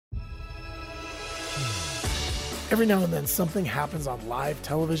Every now and then, something happens on live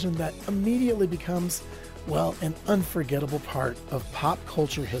television that immediately becomes, well, an unforgettable part of pop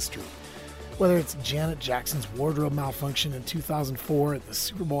culture history. Whether it's Janet Jackson's wardrobe malfunction in 2004 at the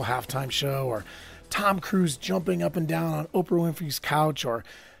Super Bowl halftime show, or Tom Cruise jumping up and down on Oprah Winfrey's couch, or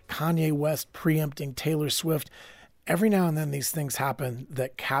Kanye West preempting Taylor Swift, every now and then these things happen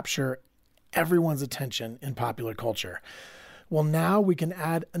that capture everyone's attention in popular culture. Well, now we can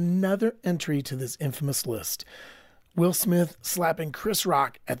add another entry to this infamous list. Will Smith slapping Chris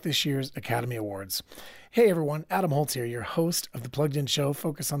Rock at this year's Academy Awards. Hey everyone, Adam Holtz here, your host of the Plugged In Show,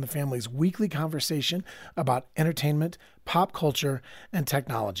 focused on the family's weekly conversation about entertainment, pop culture, and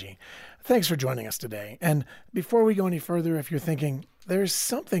technology. Thanks for joining us today. And before we go any further, if you're thinking, there's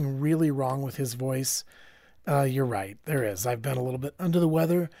something really wrong with his voice, you're right, there is. I've been a little bit under the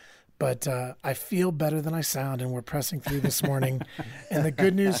weather, but I feel better than I sound, and we're pressing through this morning. And the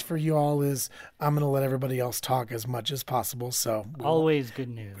good news for you all is I'm going to let everybody else talk as much as possible. So always good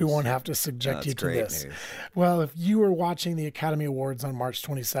news. We won't have to subject you to this. News. Well, if you were watching the Academy Awards on March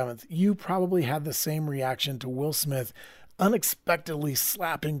 27th, you probably had the same reaction to Will Smith unexpectedly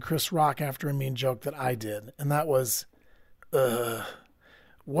slapping Chris Rock after a mean joke that I did. And that was,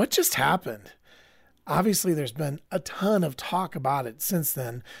 what just happened? Obviously, there's been a ton of talk about it since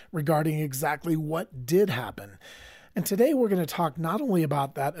then regarding exactly what did happen. And today we're going to talk not only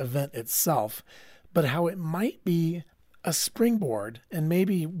about that event itself, but how it might be a springboard, and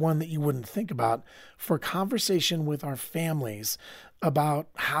maybe one that you wouldn't think about, for conversation with our families about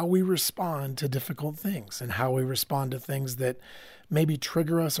how we respond to difficult things and how we respond to things that maybe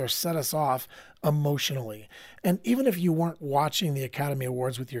trigger us or set us off emotionally. And even if you weren't watching the Academy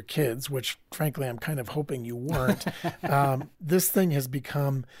Awards with your kids, which frankly I'm kind of hoping you weren't, this thing has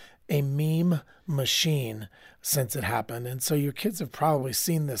become a meme machine since it happened. And so your kids have probably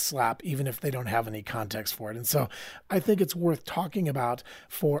seen this slap, even if they don't have any context for it. And so I think it's worth talking about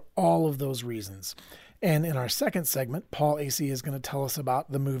for all of those reasons. And in our second segment, Paul Acey is going to tell us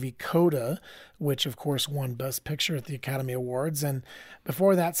about the movie Coda, which of course won Best Picture at the Academy Awards. And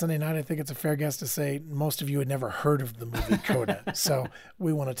before that Sunday night, I think it's a fair guess to say most of you had never heard of the movie Coda. So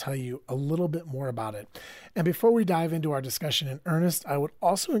we want to tell you a little bit more about it. And before we dive into our discussion in earnest, I would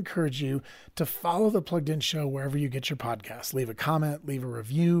also encourage you to follow the Plugged In Show wherever you get your podcasts. Leave a comment, leave a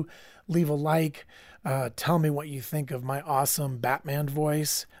review, leave a like. Tell me what you think of my awesome Batman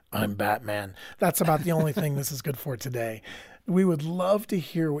voice. I'm Batman. That's about the only thing this is good for today. We would love to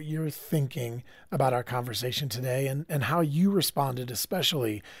hear what you're thinking about our conversation today and how you responded,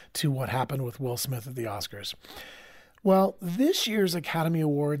 especially to what happened with Will Smith at the Oscars. Well, this year's Academy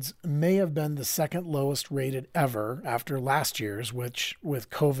Awards may have been the second lowest rated ever after last year's, which with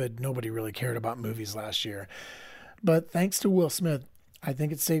COVID, nobody really cared about movies last year. But thanks to Will Smith, I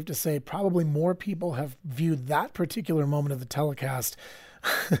think it's safe to say probably more people have viewed that particular moment of the telecast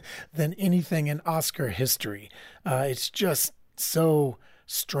than anything in Oscar history. It's just so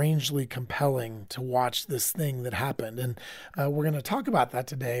strangely compelling to watch this thing that happened. And we're going to talk about that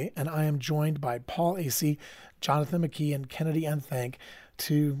today. And I am joined by Paul Acey, Jonathan McKee, and Kennedy Enthank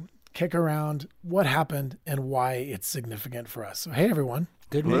to kick around what happened and why it's significant for us. So, hey, everyone.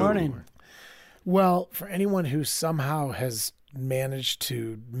 Good morning. Well, for anyone who somehow has managed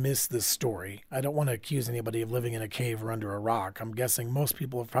to miss this story, I don't want to accuse anybody of living in a cave or under a rock. I'm guessing most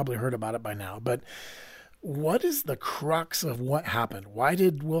people have probably heard about it by now. But what is the crux of what happened? Why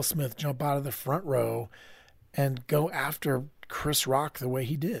did Will Smith jump out of the front row and go after Chris Rock the way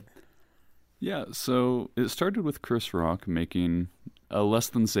he did? Yeah, so it started with Chris Rock making a less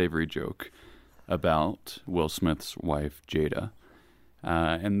than savory joke about Will Smith's wife, Jada.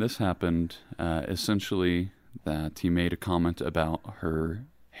 And this happened essentially that he made a comment about her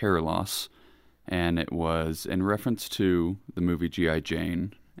hair loss, and it was in reference to the movie G.I.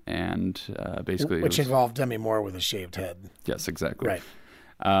 Jane, and basically... Which involved Demi Moore with a shaved head. Yes, exactly. Right.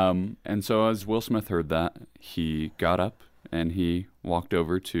 And so as Will Smith heard that, he got up and he walked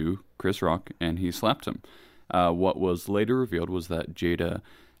over to Chris Rock and he slapped him. What was later revealed was that Jada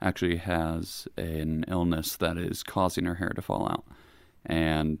actually has an illness that is causing her hair to fall out.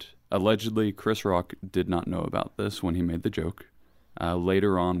 And allegedly, Chris Rock did not know about this when he made the joke.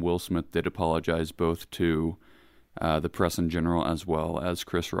 Later on, Will Smith did apologize both to the press in general as well as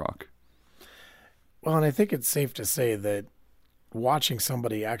Chris Rock. Well, and I think it's safe to say that watching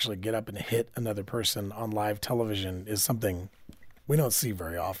somebody actually get up and hit another person on live television is something we don't see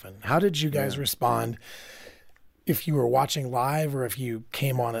very often. How did you guys respond if you were watching live or if you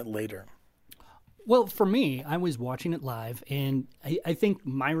came on it later? Well, for me, I was watching it live, and I think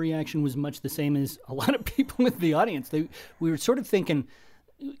my reaction was much the same as a lot of people in the audience. We were sort of thinking,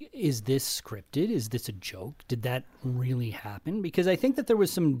 is this scripted? Is this a joke? Did that really happen? Because I think that there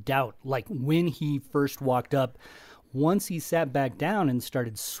was some doubt, like when he first walked up. Once he sat back down and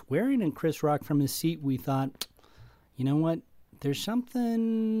started swearing at Chris Rock from his seat, we thought, you know what? There's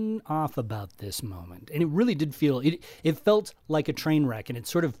something off about this moment. And it really did feel, it felt like a train wreck, and it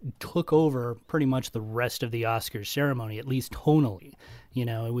sort of took over pretty much the rest of the Oscars ceremony, at least tonally. You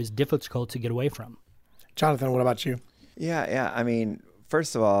know, it was difficult to get away from. Jonathan, what about you? Yeah. I mean,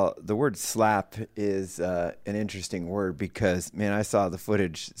 first of all, the word slap is an interesting word because, man, I saw the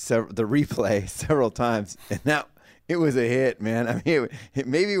footage, the replay several times, and it was a hit, man. I mean,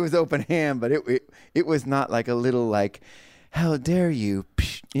 maybe it was open hand, but it was not like a little like, how dare you?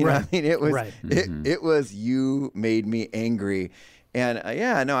 You know what I mean? It was it was you made me angry. And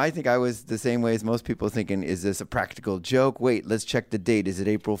I think I was the same way as most people, thinking, is this a practical joke? Wait, let's check the date. Is it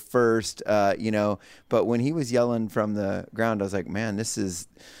April 1st? But when he was yelling from the ground, I was like, man,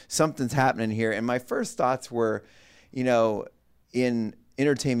 something's happening here. And my first thoughts were, in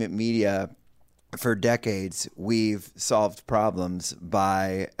entertainment media, for decades, we've solved problems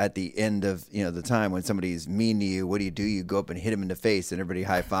by, at the end of the time when somebody's mean to you, what do? You go up and hit them in the face, and everybody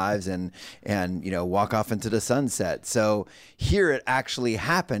high fives and walk off into the sunset. So here it actually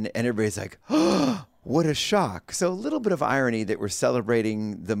happened, and everybody's like, oh, what a shock. So a little bit of irony that we're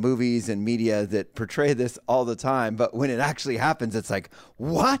celebrating the movies and media that portray this all the time, but when it actually happens, it's like,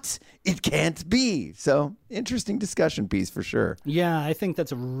 what? It can't be. So interesting discussion piece for sure. Yeah, I think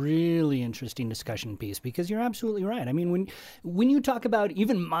that's a really interesting discussion piece because you're absolutely right. I mean, when you talk about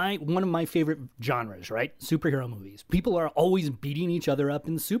even one of my favorite genres, right? Superhero movies. People are always beating each other up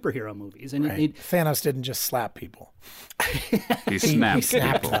in superhero movies. And Thanos didn't just slap people. He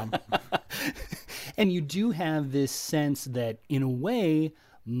snapped them. And you do have this sense that, in a way,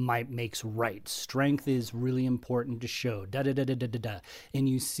 might makes right. Strength is really important to show. And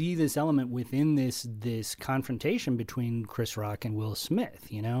you see this element within this confrontation between Chris Rock and Will Smith.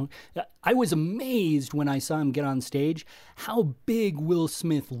 I was amazed when I saw him get on stage how big Will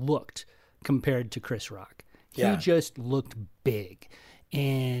Smith looked compared to Chris Rock. He just looked big.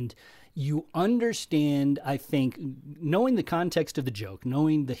 And you understand, I think, knowing the context of the joke,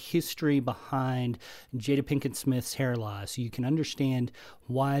 knowing the history behind Jada Pinkett Smith's hair loss, you can understand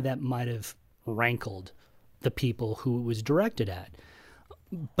why that might have rankled the people who it was directed at.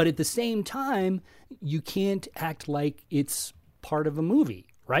 But at the same time, you can't act like it's part of a movie,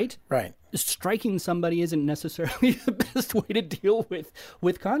 right? Right. Striking somebody isn't necessarily the best way to deal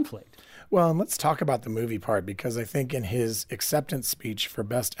with conflict. Well, and let's talk about the movie part, because I think in his acceptance speech for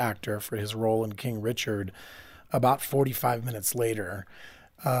Best Actor for his role in King Richard, about 45 minutes later,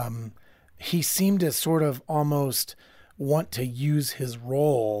 he seemed to sort of almost want to use his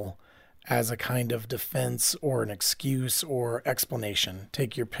role as a kind of defense or an excuse or explanation.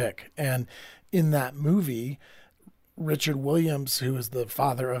 Take your pick. And in that movie, Richard Williams, who is the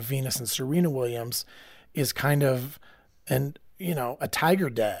father of Venus and Serena Williams, is kind of a tiger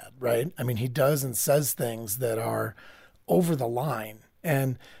dad, right? I mean, he does and says things that are over the line.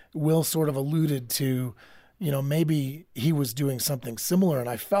 And Will sort of alluded to, maybe he was doing something similar. And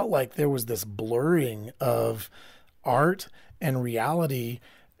I felt like there was this blurring of art and reality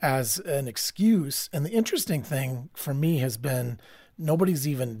as an excuse. And the interesting thing for me has been nobody's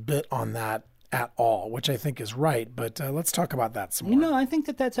even bit on that at all, which I think is right. But let's talk about that some more. No, I think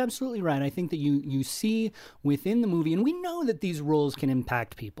that that's absolutely right. I think that you see within the movie, and we know that these roles can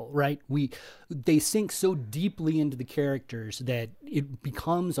impact people, right? They sink so deeply into the characters that it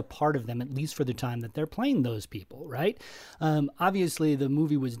becomes a part of them, at least for the time that they're playing those people, right? Obviously, the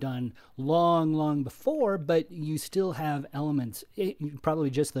movie was done long, long before, but you still have elements. Probably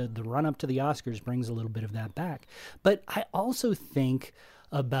just the run-up to the Oscars brings a little bit of that back. But I also think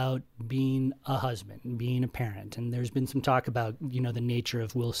about being a husband, being a parent. And there's been some talk about, the nature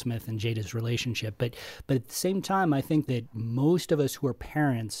of Will Smith and Jada's relationship. But at the same time, I think that most of us who are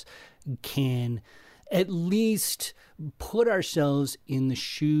parents can at least put ourselves in the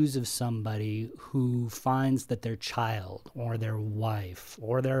shoes of somebody who finds that their child or their wife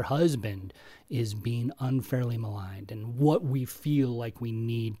or their husband is being unfairly maligned, and what we feel like we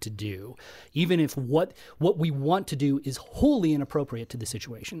need to do, even if what we want to do is wholly inappropriate to the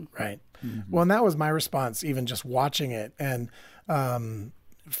situation. Right. Mm-hmm. Well, and that was my response, even just watching it. And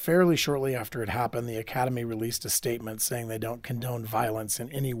fairly shortly after it happened, the Academy released a statement saying they don't condone violence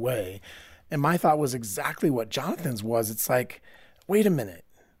in any way. And my thought was exactly what Jonathan's was. It's like, wait a minute.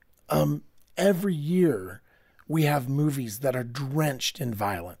 Every year we have movies that are drenched in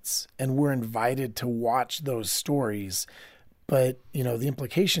violence, and we're invited to watch those stories. But, the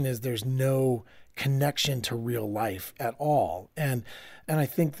implication is there's no connection to real life at all. And I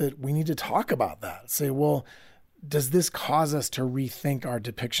think that we need to talk about that. Say, well, does this cause us to rethink our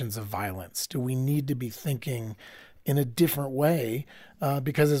depictions of violence? Do we need to be thinking in a different way?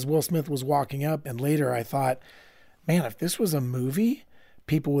 Because as Will Smith was walking up, and later I thought, man, if this was a movie,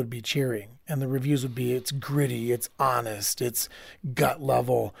 people would be cheering, and the reviews would be, it's gritty, it's honest, it's gut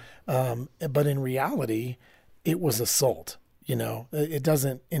level. But in reality, it was assault. It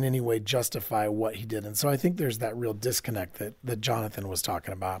doesn't in any way justify what he did. And so I think there's that real disconnect that Jonathan was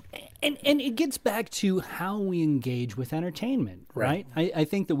talking about. And it gets back to how we engage with entertainment, right? I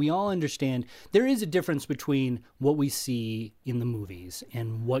think that we all understand there is a difference between what we see in the movies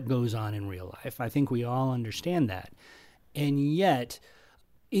and what goes on in real life. I think we all understand that. And yet,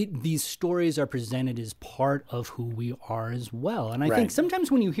 these stories are presented as part of who we are as well. And I think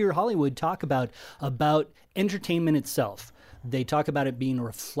sometimes when you hear Hollywood talk about entertainment itself, they talk about it being a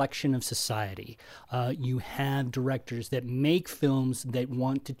reflection of society. You have directors that make films that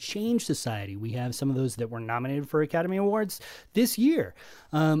want to change society. We have some of those that were nominated for Academy Awards this year.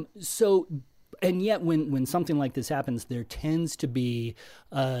 And yet when something like this happens, there tends to be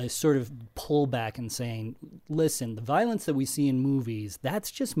a sort of pullback and saying, listen, the violence that we see in movies,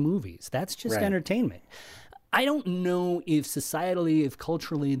 that's just movies. That's just entertainment. I don't know if societally, if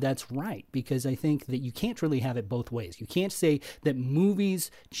culturally, that's right, because I think that you can't really have it both ways. You can't say that movies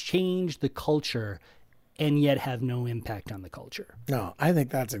change the culture and yet have no impact on the culture. No, I think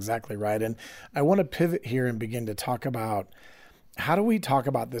that's exactly right. And I want to pivot here and begin to talk about how do we talk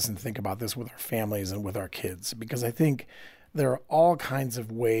about this and think about this with our families and with our kids? Because I think there are all kinds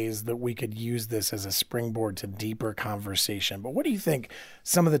of ways that we could use this as a springboard to deeper conversation. But what do you think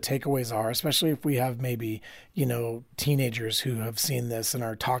some of the takeaways are, especially if we have maybe, teenagers who have seen this and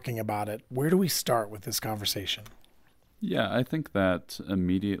are talking about it? Where do we start with this conversation? Yeah, I think that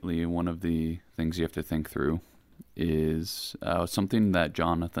immediately one of the things you have to think through is something that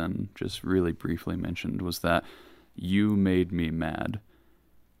Jonathan just really briefly mentioned was that you made me mad.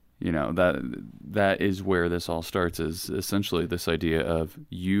 That is where this all starts, is essentially this idea of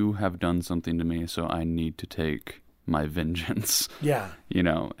you have done something to me, so I need to take my vengeance. Yeah.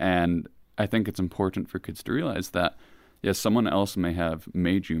 And I think it's important for kids to realize that, yes, someone else may have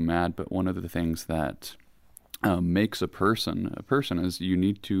made you mad, but one of the things that makes a person is you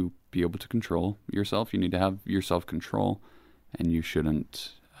need to be able to control yourself. You need to have your self-control, and you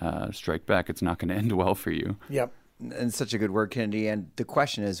shouldn't strike back. It's not going to end well for you. Yep. And such a good word, Kennedy. And the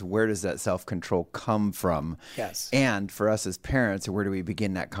question is, where does that self-control come from? Yes. And for us as parents, where do we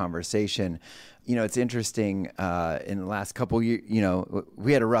begin that conversation? It's interesting. In the last couple years,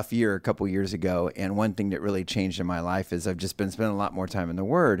 we had a rough year a couple years ago. And one thing that really changed in my life is I've just been spending a lot more time in the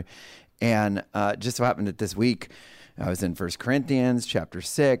Word. And just so happened that this week, I was in 1 Corinthians chapter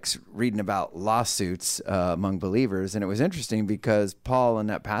 6, reading about lawsuits among believers. And it was interesting because Paul in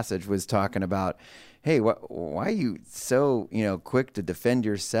that passage was talking about, hey, why are you so, quick to defend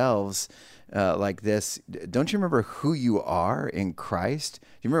yourselves like this? Don't you remember who you are in Christ? Do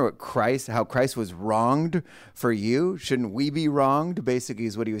you remember how Christ was wronged for you? Shouldn't we be wronged? Basically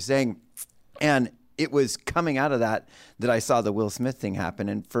is what he was saying. And it was coming out of that I saw the Will Smith thing happen.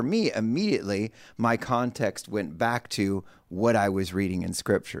 And for me, immediately, my context went back to what I was reading in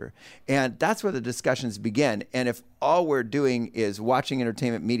Scripture. And that's where the discussions begin. And if all we're doing is watching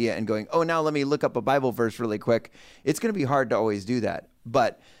entertainment media and going, oh, now let me look up a Bible verse really quick, it's going to be hard to always do that.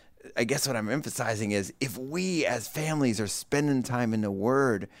 But I guess what I'm emphasizing is if we as families are spending time in the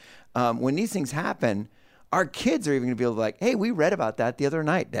Word, when these things happen, our kids are even going to be able to be like, hey, we read about that the other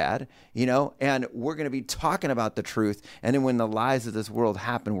night, Dad, and we're going to be talking about the truth. And then when the lies of this world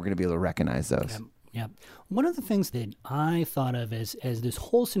happen, we're going to be able to recognize those. Yeah. One of the things that I thought of as this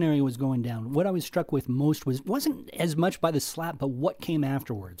whole scenario was going down, what I was struck with most wasn't as much by the slap, but what came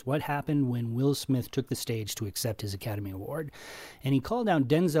afterwards. What happened when Will Smith took the stage to accept his Academy Award. And he called out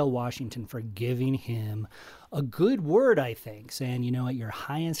Denzel Washington for giving him a good word, I think, saying, at your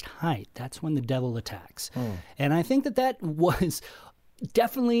highest height, that's when the devil attacks. And I think that was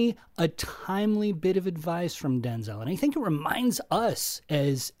definitely a timely bit of advice from Denzel. And I think it reminds us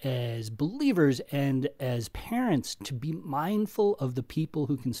as believers and as parents to be mindful of the people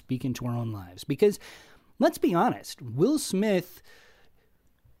who can speak into our own lives. Because let's be honest, Will Smith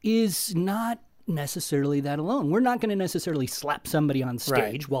is not necessarily that alone. We're not going to necessarily slap somebody on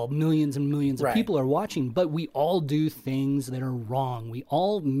stage while millions and millions of people are watching, but we all do things that are wrong. We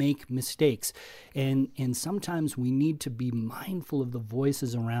all make mistakes. And sometimes we need to be mindful of the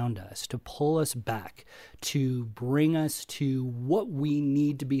voices around us to pull us back, to bring us to what we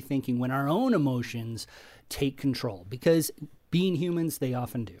need to be thinking when our own emotions take control, because being humans, they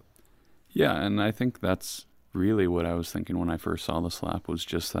often do. Yeah, and I think that's really what I was thinking when I first saw the slap, was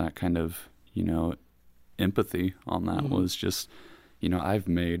just that kind of, empathy on that. Was just, I've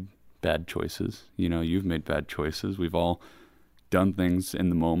made bad choices. You've made bad choices. We've all done things in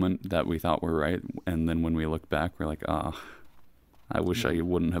the moment that we thought were right. And then when we look back, we're like, I wish I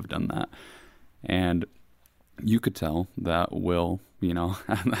wouldn't have done that. And you could tell that Will,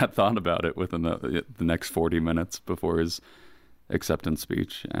 had thought about it within the next 40 minutes before his acceptance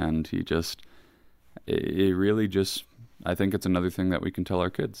speech. And it really just, I think it's another thing that we can tell our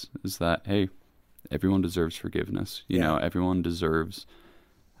kids, is that, hey, everyone deserves forgiveness. Everyone deserves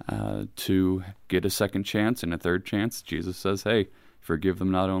to get a second chance and a third chance. Jesus says, hey, forgive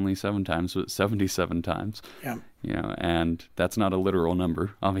them not only 7 times, but 77 times. Yeah. And that's not a literal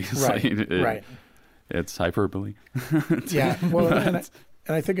number, obviously. Right. It's hyperbole. Yeah. Well, and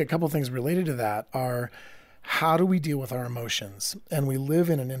I think a couple things related to that are, how do we deal with our emotions? And we live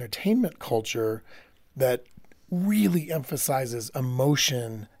in an entertainment culture that really emphasizes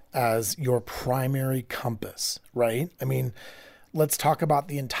emotion as your primary compass, right? I mean, let's talk about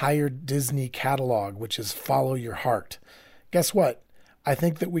the entire Disney catalog, which is follow your heart. Guess what? I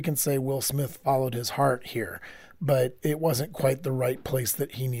think that we can say Will Smith followed his heart here, but it wasn't quite the right place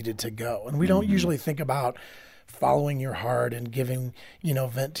that he needed to go. And we don't usually think about following your heart and giving,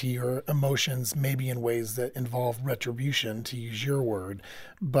 vent to your emotions, maybe in ways that involve retribution, to use your word.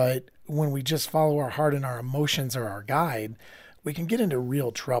 But when we just follow our heart and our emotions are our guide, we can get into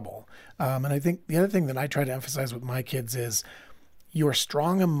real trouble. And I think the other thing that I try to emphasize with my kids is, your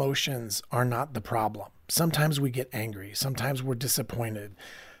strong emotions are not the problem. Sometimes we get angry. Sometimes we're disappointed.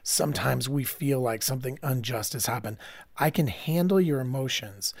 Sometimes we feel like something unjust has happened. I can handle your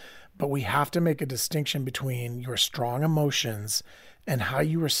emotions, but we have to make a distinction between your strong emotions and how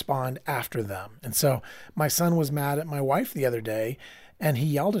you respond after them. And so my son was mad at my wife the other day, and he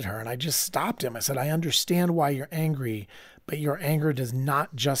yelled at her, and I just stopped him. I said, I understand why you're angry, but your anger does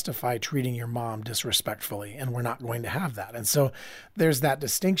not justify treating your mom disrespectfully, and we're not going to have that. And so there's that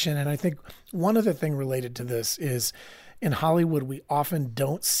distinction. And I think one other thing related to this is, in Hollywood, we often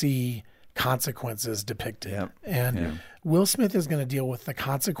don't see consequences depicted. Yep. And Will Smith is going to deal with the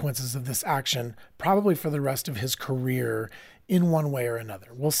consequences of this action probably for the rest of his career in one way or another.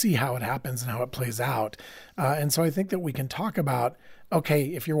 We'll see how it happens and how it plays out. And so I think that we can talk about, okay,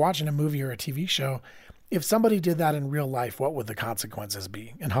 if you're watching a movie or a TV show, if somebody did that in real life, what would the consequences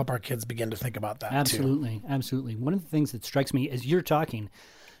be? And help our kids begin to think about that too. Absolutely. One of the things that strikes me as you're talking,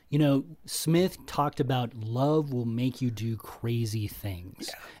 Smith talked about love will make you do crazy things.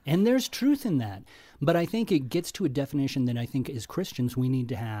 Yeah. And there's truth in that. But I think it gets to a definition that I think as Christians we need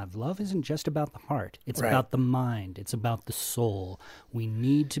to have. Love isn't just about the heart. It's about the mind. It's about the soul. We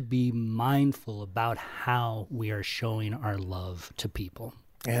need to be mindful about how we are showing our love to people.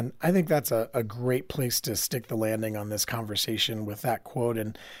 And I think that's a great place to stick the landing on this conversation with that quote.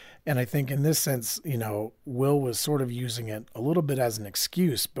 And I think in this sense, Will was sort of using it a little bit as an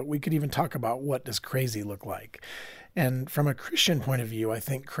excuse, but we could even talk about, what does crazy look like? And from a Christian point of view, I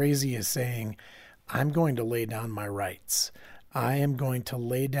think crazy is saying, I'm going to lay down my rights. I am going to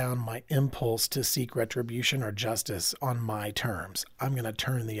lay down my impulse to seek retribution or justice on my terms. I'm going to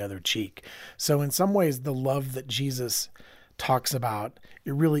turn the other cheek. So in some ways, the love that Jesus talks about,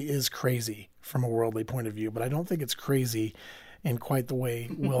 it really is crazy from a worldly point of view, but I don't think it's crazy in quite the way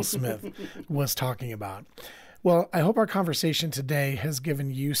Will Smith was talking about. Well, I hope our conversation today has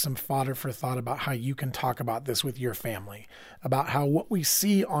given you some fodder for thought about how you can talk about this with your family, about how what we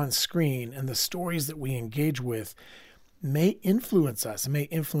see on screen and the stories that we engage with may influence us, may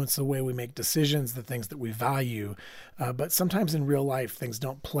influence the way we make decisions, the things that we value. But sometimes in real life, things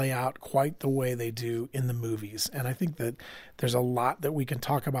don't play out quite the way they do in the movies. And I think that there's a lot that we can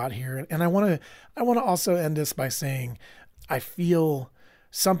talk about here. And I want to also end this by saying, I feel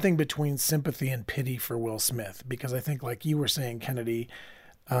something between sympathy and pity for Will Smith, because I think, like you were saying, Kennedy,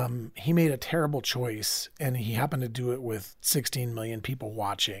 he made a terrible choice, and he happened to do it with 16 million people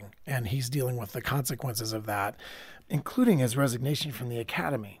watching, and he's dealing with the consequences of that, including his resignation from the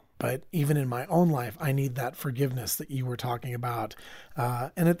Academy. But even in my own life, I need that forgiveness that you were talking about.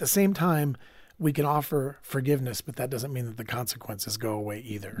 And at the same time, we can offer forgiveness, but that doesn't mean that the consequences go away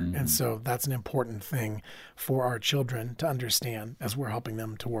either. Mm-hmm. And so that's an important thing for our children to understand as we're helping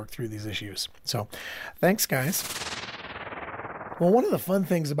them to work through these issues. So thanks, guys. Well, one of the fun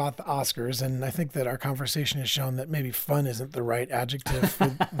things about the Oscars, and I think that our conversation has shown that maybe fun isn't the right adjective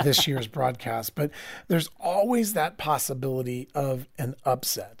for this year's broadcast, but there's always that possibility of an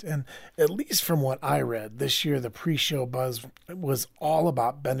upset. And at least from what I read, this year the pre-show buzz was all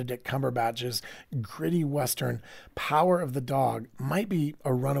about Benedict Cumberbatch's gritty Western Power of the Dog might be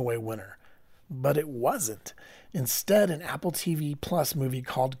a runaway winner. but it wasn't. Instead, an Apple TV Plus movie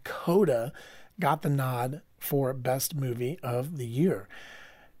called Coda got the nod for Best Movie of the Year.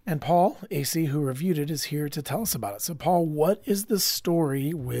 And Paul, AC, who reviewed it, is here to tell us about it. So, Paul, what is the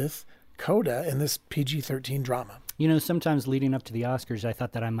story with Coda in this PG-13 drama? You know, sometimes leading up to the Oscars, I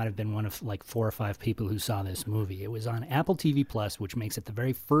thought that I might have been one of like 4 or 5 people who saw this movie. It was on Apple TV Plus, which makes it the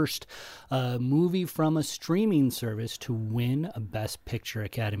very first movie from a streaming service to win a Best Picture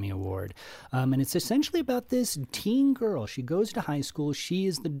Academy Award. And it's essentially about this teen girl. She goes to high school. She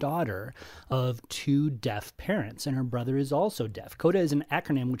is the daughter of 2 deaf parents, and her brother is also deaf. CODA is an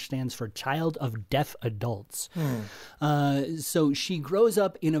acronym which stands for Child of Deaf Adults. So she grows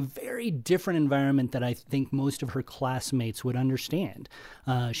up in a very different environment that I think most of her classmates would understand.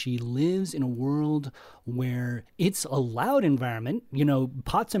 She lives in a world where it's a loud environment. You know,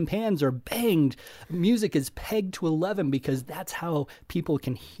 pots and pans are banged. Music is pegged to 11 because that's how people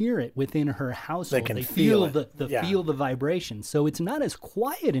can hear it within her household. They can feel it. feel the vibration. So it's not as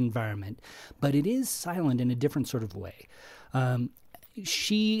quiet environment, but it is silent in a different sort of way.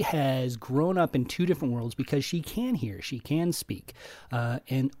 She has grown up in 2 different worlds because she can hear, she can speak.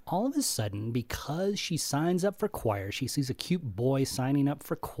 And all of a sudden, because she signs up for choir, she sees a cute boy signing up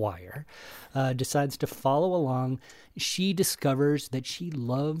for choir, decides to follow along. She discovers that she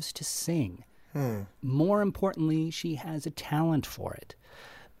loves to sing. More importantly, she has a talent for it.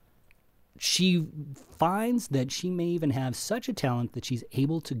 She finds that she may even have such a talent that she's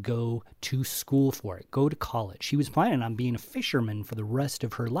able to go to school for it, go to college. She was planning on being a fisherman for the rest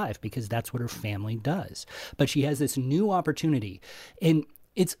of her life because that's what her family does. But she has this new opportunity. And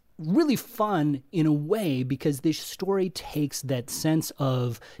it's really fun in a way because this story takes that sense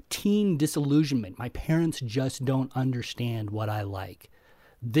of teen disillusionment. My parents just don't understand what I like.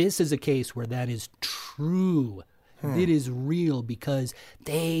 This is a case where that is true. It is real because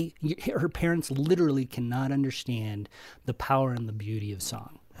her parents literally cannot understand the power and the beauty of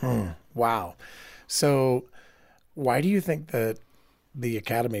song. Wow. So why do you think that the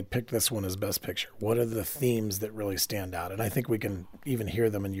Academy picked this one as Best Picture? What are the themes that really stand out? And I think we can even hear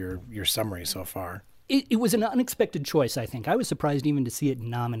them in your summary so far. It was an unexpected choice, I think. I was surprised even to see it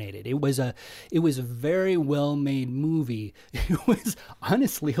nominated. It was a very well-made movie. It was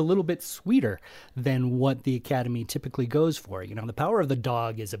honestly a little bit sweeter than what the Academy typically goes for. You know, The Power of the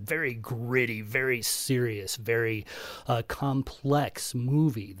Dog is a very gritty, very serious, very complex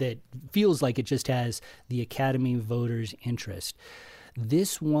movie that feels like it just has the Academy voters' interest.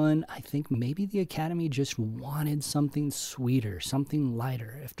 This one, I think maybe the Academy just wanted something sweeter, something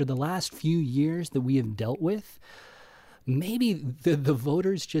lighter. After the last few years that we have dealt with, maybe the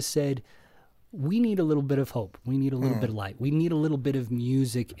voters just said, we need a little bit of hope. We need a little bit of light. We need a little bit of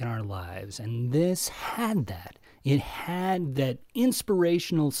music in our lives. And this had that. It had that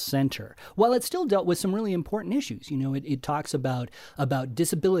inspirational center. While it still dealt with some really important issues. You know, it talks about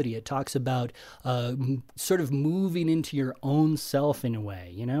disability. It talks about sort of moving into your own self in a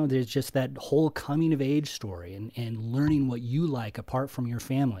way. You know, there's just that whole coming of age story and learning what you like apart from your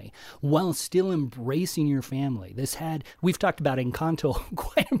family while still embracing your family. We've talked about Encanto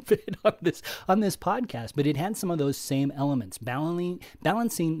quite a bit on this podcast, but it had some of those same elements,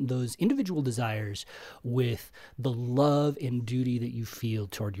 balancing those individual desires with the love and duty that you feel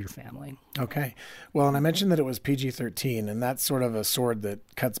toward your family. Okay. Well, and I mentioned that it was PG-13, and that's sort of a sword that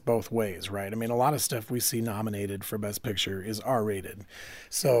cuts both ways, right? I mean, a lot of stuff we see nominated for Best Picture is R-rated.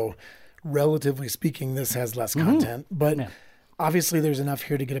 So, relatively speaking, this has less content, but obviously there's enough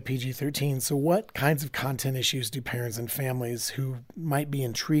here to get a PG-13. So what kinds of content issues do parents and families who might be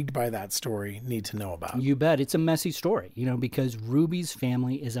intrigued by that story need to know about? You bet. It's a messy story, you know, because Ruby's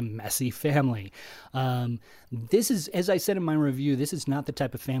family is a messy family. This is, as I said in my review, this is not the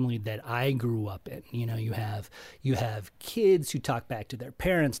type of family that I grew up in. You know, you have kids who talk back to their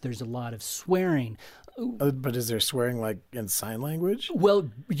parents. There's a lot of swearing. But is there swearing like in sign language? Well,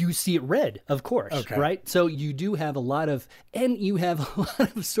 you see it read, of course, right? So you do have a lot of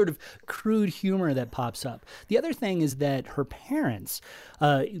sort of crude humor that pops up. The other thing is that her parents,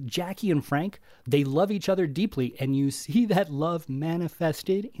 Jackie and Frank, they love each other deeply, and you see that love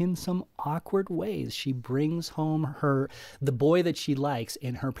manifested in some awkward ways. She brings home the boy that she likes,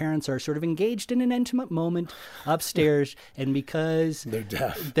 and her parents are sort of engaged in an intimate moment upstairs, and because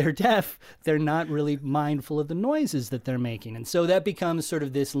they're deaf, they're not really mindful of the noises that they're making. And so that becomes sort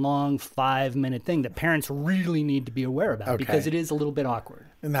of this long 5-minute thing that parents really need to be aware about because it is a little bit awkward.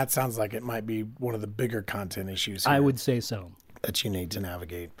 And that sounds like it might be one of the bigger content issues here. I would say so. That you need to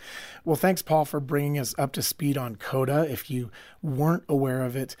navigate. Well, thanks, Paul, for bringing us up to speed on Coda. If you weren't aware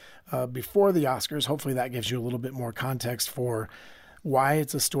of it before the Oscars, hopefully that gives you a little bit more context for why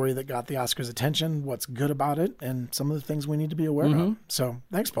it's a story that got the Oscars attention, what's good about it, and some of the things we need to be aware of. So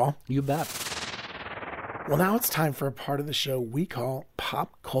thanks, Paul. You bet. Well, now it's time for a part of the show we call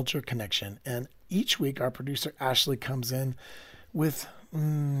Pop Culture Connection. And each week, our producer Ashley comes in with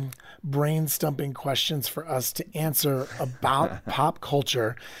brain-stumping questions for us to answer about pop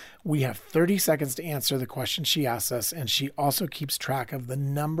culture. We have 30 seconds to answer the question she asks us, and she also keeps track of the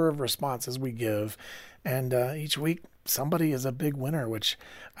number of responses we give. And each week, somebody is a big winner, which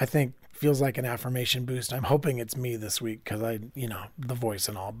I think feels like an affirmation boost. I'm hoping it's me this week because the voice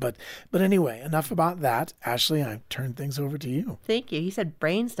and all. But anyway, enough about that. Ashley, I turn things over to you. Thank you. You said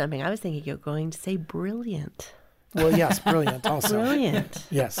brain stumping. I was thinking you were going to say brilliant. Well, yes, brilliant also. Brilliant.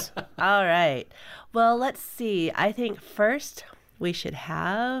 Yes. All right. Well, let's see. I think first we should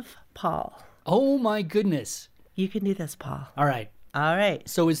have Paul. Oh, my goodness. You can do this, Paul. All right. All right.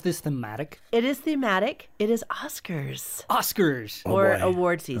 So is this thematic? It is thematic. It is Oscars. Oscars. Or boy.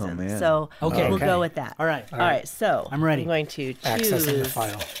 award season. man. So Okay. we'll Okay. go with that. All right. All right. So I'm ready. I'm going to Accessing the choose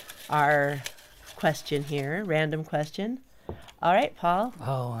file. our question here, random question. All right, Paul.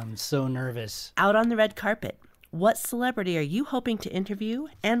 Oh, I'm so nervous. Out on the red carpet, what celebrity are you hoping to interview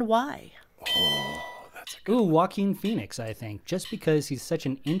and why? Ooh, Joaquin Phoenix, I think. Just because he's such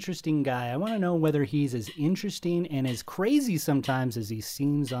an interesting guy. I want to know whether he's as interesting and as crazy sometimes as he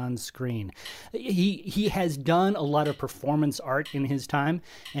seems on screen. He has done a lot of performance art in his time,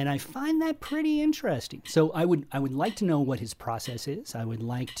 and I find that pretty interesting. So I would like to know what his process is. I would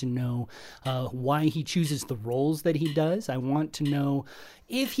like to know why he chooses the roles that he does. I want to know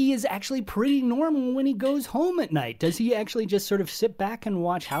if he is actually pretty normal when he goes home at night. Does he actually just sort of sit back and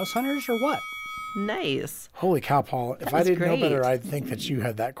watch House Hunters or what? Nice. Holy cow, Paul. If I was didn't know great. better, I'd think that you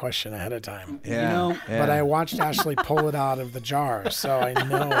had that question ahead of time. Yeah. But I watched Ashley pull it out of the jar, so I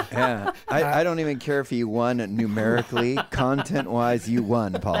know. Yeah, I don't even care if you won numerically, content-wise. You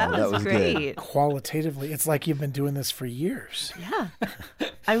won, Paul. That was good. great. Qualitatively, it's like you've been doing this for years. Yeah.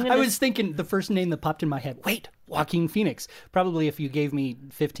 I'm gonna I was thinking the first name that popped in my head, wait, Joaquin Phoenix. Probably if you gave me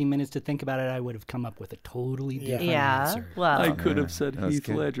 15 minutes to think about it, I would have come up with a totally different Yeah. answer. Well, I could have said was Heath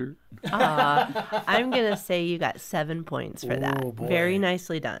good. Ledger. I'm going to say you got 7 points for that. Oh, boy. Very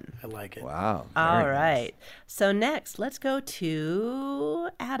nicely done. I like it. Wow. All very nice. right. So next, let's go to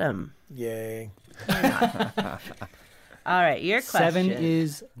Adam. Yay. All right, your question. 7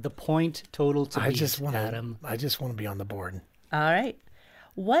 is the point total to I beat, just want Adam. to be on the board. All right.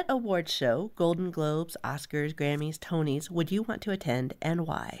 What award show, Golden Globes, Oscars, Grammys, Tonys, would you want to attend and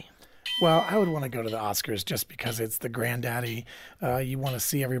why? Well, I would want to go to the Oscars just because it's the granddaddy. You want to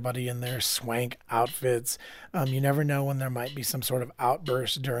see everybody in their swank outfits. You never know when there might be some sort of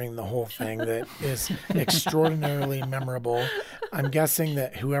outburst during the whole thing that is extraordinarily memorable. I'm guessing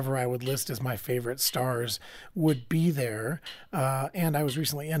that whoever I would list as my favorite stars would be there. And I was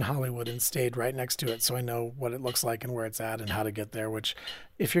recently in Hollywood and stayed right next to it, so I know what it looks like and where it's at and how to get there, which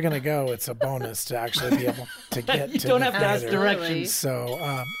if you're going to go, it's a bonus to actually be able to get You to don't the have to ask theater. directions. So,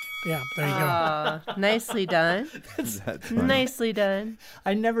 yeah, there you go. Nicely done. That's funny. Nicely done.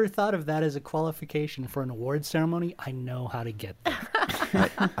 I never thought of that as a qualification for an award ceremony. I know how to get there.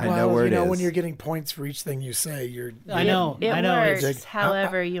 I know where it is. when you're getting points for each thing you say, you're. I know. It I know. works. It's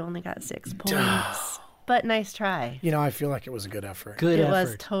However, you only got 6 points. But nice try. I feel like it was a good effort. good It effort.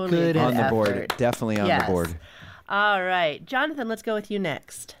 was totally good good on the effort. board. Definitely on Yes. the board. All right. Jonathan, let's go with you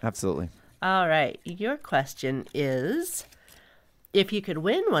next. Absolutely. All right. Your question is, if you could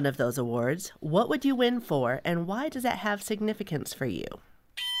win one of those awards, what would you win for, and why does that have significance for you?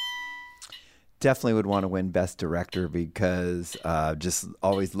 Definitely would want to win Best Director because just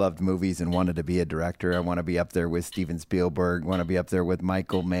always loved movies and wanted to be a director. I want to be up there with Steven Spielberg. Want to be up there with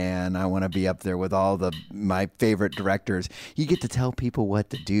Michael Mann. I want to be up there with all my favorite directors. You get to tell people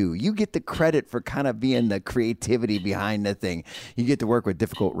what to do. You get the credit for kind of being the creativity behind the thing. You get to work with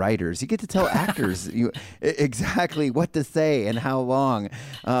difficult writers. You get to tell actors exactly what to say and how long.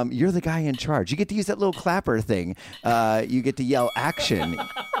 You're the guy in charge. You get to use that little clapper thing. You get to yell action.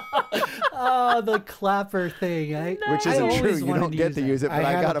 Oh, the clapper thing. Which I isn't always true. You wanted don't get to use it, but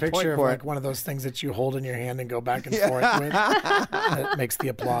I had got a a point picture of for like it. one of those things that you hold in your hand and go back and forth with. That makes the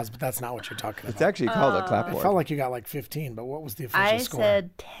applause, but that's not what you're talking about. It's actually called a I clapboard. felt like you got like 15, but what was the official I score?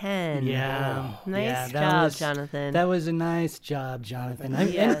 said 10. Yeah. Nice yeah, that job, was- Jonathan. That was a nice job, Jonathan.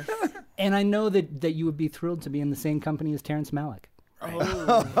 Yes. And I know that you would be thrilled to be in the same company as Terrence Malick.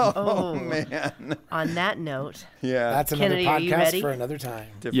 Oh, Man. on that note. Yeah. That's another Kennedy, are you podcast ready? for another time.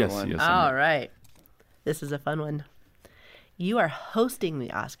 different Yes, one. yes. All right. This is a fun one. You are hosting the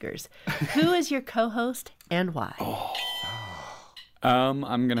Oscars. Who is your co-host and why?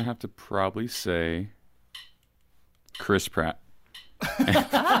 I'm gonna have to probably say Chris Pratt.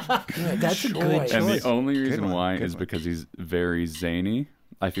 That's a good And the choice. only reason one, why good is one. because he's very zany.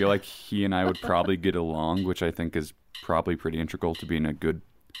 I feel like he and I would probably get along, which I think is probably pretty integral to being a good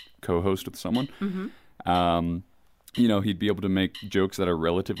co-host with someone. He'd be able to make jokes that are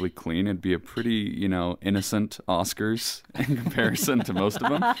relatively clean. It'd be a pretty, innocent Oscars in comparison to most of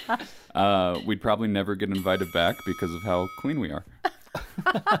them. We'd probably never get invited back because of how clean we are.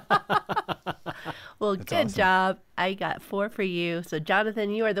 Well, good job. I got 4 for you. So,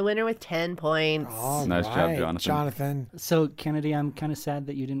 Jonathan, you are the winner with 10 points. All Nice job, right, Jonathan. Jonathan. So, Kennedy, I'm kind of sad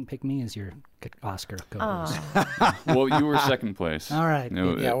that you didn't pick me as your Oscar co-host. Well, you were second place. All right.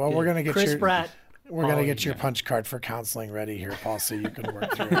 Yeah, well, we're gonna get Chris your Pratt. we're gonna Oh, get your yeah. punch card for counseling ready here, Paul, so you can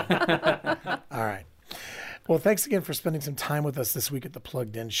work through it. All right. Well, thanks again for spending some time with us this week at the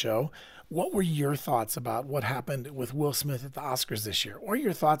Plugged In Show. What were your thoughts about what happened with Will Smith at the Oscars this year, or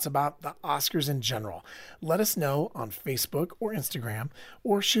your thoughts about the Oscars in general? Let us know on Facebook or Instagram,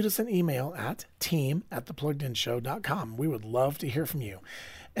 or shoot us an email at team@thepluggedinshow.com. We would love to hear from you.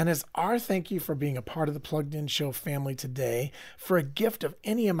 And as our thank you for being a part of the Plugged In Show family today, for a gift of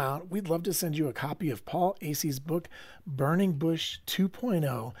any amount, we'd love to send you a copy of Paul Asey's book, Burning Bush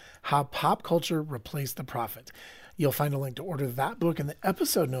 2.0, How Pop Culture Replaced the Prophet. You'll find a link to order that book in the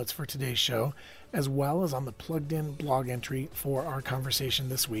episode notes for today's show, as well as on the Plugged In blog entry for our conversation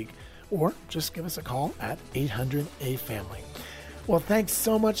this week, or just give us a call at 800-A-FAMILY. Well, thanks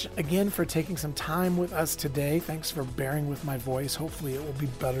so much again for taking some time with us today. Thanks for bearing with my voice. Hopefully it will be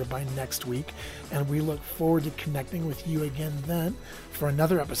better by next week. And we look forward to connecting with you again then for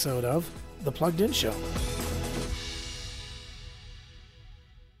another episode of The Plugged In Show.